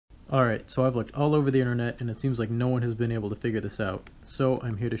Alright, so I've looked all over the internet and it seems like no one has been able to figure this out. So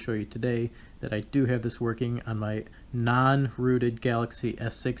I'm here to show you today that I do have this working on my non-rooted Galaxy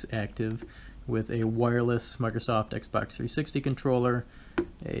S6 active with a wireless Microsoft Xbox 360 controller,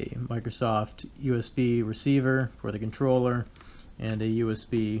 a Microsoft USB receiver for the controller, and a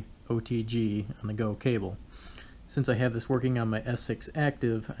USB OTG on the go cable. Since I have this working on my S6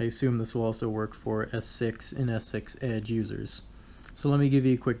 active, I assume this will also work for S6 and S6 Edge users. So let me give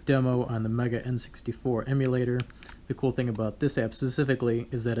you a quick demo on the MegaN64 emulator. The cool thing about this app specifically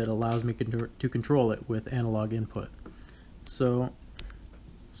is that it allows me to control it with analog input. So,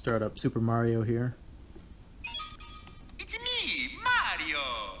 start up Super Mario here. It's me, Mario!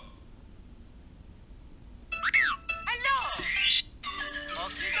 Hello!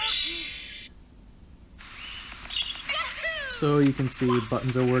 Okie dokie! So you can see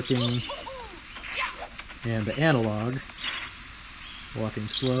buttons are working and the analog. Walking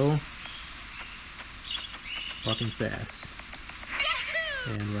slow, walking fast,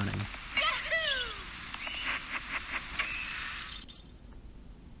 and running.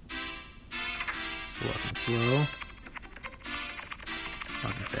 Walking slow,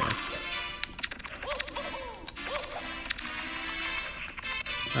 walking fast.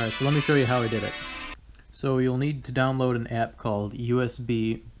 Alright, so let me show you how I did it. So you'll need to download an app called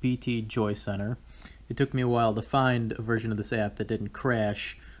USB BT Joystick Center. It took me a while to find a version of this app that didn't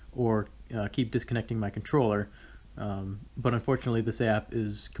crash or keep disconnecting my controller, but unfortunately this app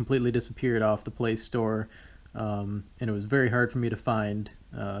is completely disappeared off the Play Store, and it was very hard for me to find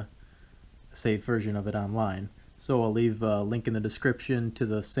a safe version of it online. So I'll leave a link in the description to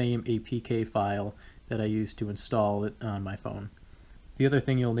the same APK file that I used to install it on my phone. The other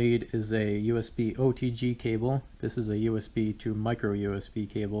thing you'll need is a USB OTG cable. This is a USB to micro USB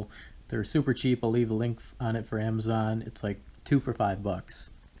cable. They're super cheap. I'll leave a link on it for Amazon. It's like 2 for $5.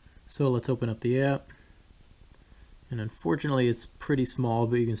 So let's open up the app. And unfortunately it's pretty small,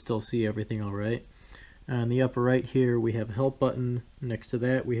 but you can still see everything alright. On the upper right here we have a help button. Next to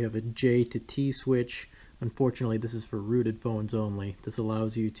that we have a J to T switch. Unfortunately this is for rooted phones only. This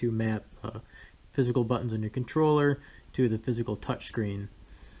allows you to map physical buttons on your controller to the physical touchscreen.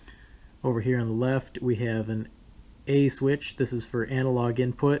 Over here on the left we have an A switch. This is for analog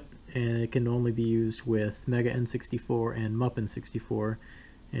input, and it can only be used with MegaN64 and MegaN64,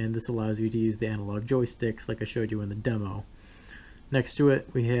 and this allows you to use the analog joysticks like I showed you in the demo. Next to it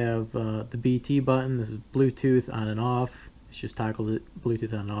we have the BT button. This is Bluetooth on and off. It just toggles it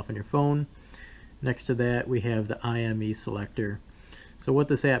Bluetooth on and off on your phone. Next to that we have the IME selector. So what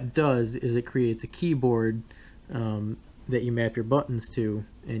this app does is it creates a keyboard that you map your buttons to,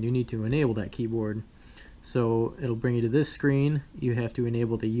 and you need to enable that keyboard. So it'll bring you to this screen. You have to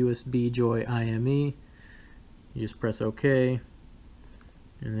enable the USB Joy IME. You just press OK,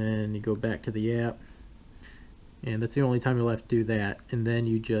 and then you go back to the app, and that's the only time you'll have to do that. And then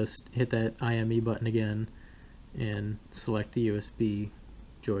you just hit that IME button again and select the USB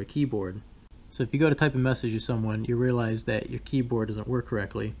Joy keyboard. So if you go to type a message to someone, you realize that your keyboard doesn't work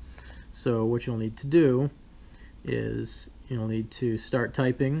correctly. So what you'll need to do is you'll need to start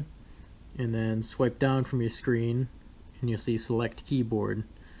typing and then swipe down from your screen and you'll see select keyboard,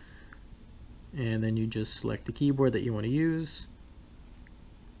 and then you just select the keyboard that you want to use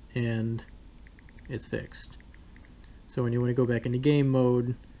and it's fixed. So when you want to go back into game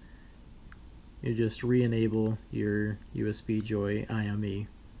mode, you just re-enable your USB Joy IME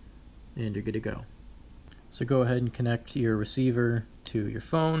and you're good to go. So go ahead and connect your receiver to your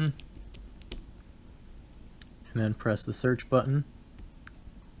phone and then press the search button.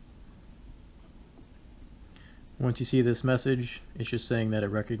 Once you see this message, it's just saying that it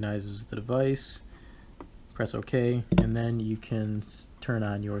recognizes the device. Press OK, and then you can turn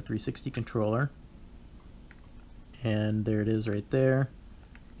on your 360 controller. And there it is right there.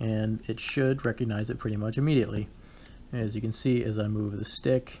 And it should recognize it pretty much immediately. As you can see, as I move the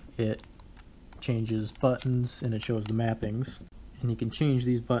stick, it changes buttons and it shows the mappings. And you can change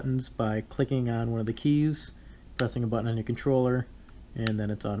these buttons by clicking on one of the keys, pressing a button on your controller, and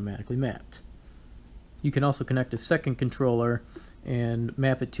then it's automatically mapped. You can also connect a second controller and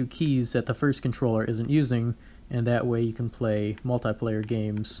map it to keys that the first controller isn't using, and that way you can play multiplayer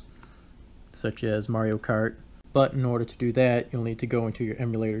games such as Mario Kart. But in order to do that, you'll need to go into your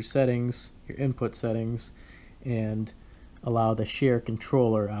emulator settings, your input settings, and allow the share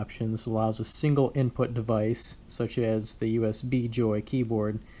controller option. This allows a single input device, such as the USB Joy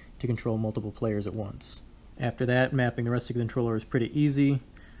keyboard, to control multiple players at once. After that, mapping the rest of the controller is pretty easy.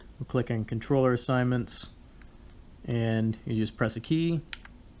 We'll click on controller assignments, and you just press a key,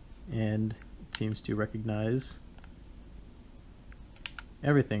 and it seems to recognize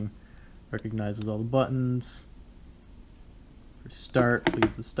everything. Recognizes all the buttons. For start,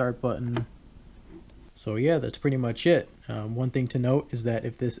 please the start button. So yeah, that's pretty much it. One thing to note is that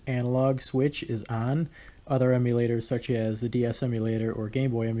if this analog switch is on, other emulators such as the DS emulator or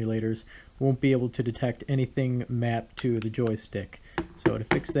Game Boy emulators won't be able to detect anything mapped to the joystick. So to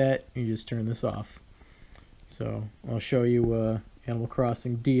fix that, you just turn this off. So I'll show you Animal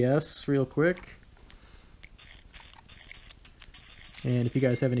Crossing DS real quick. And if you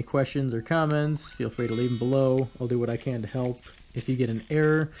guys have any questions or comments, feel free to leave them below. I'll do what I can to help. If you get an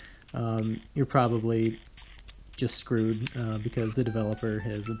error, you're probably just screwed because the developer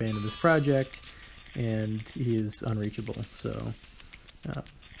has abandoned this project and he is unreachable. So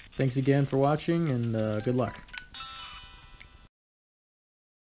thanks again for watching, and good luck.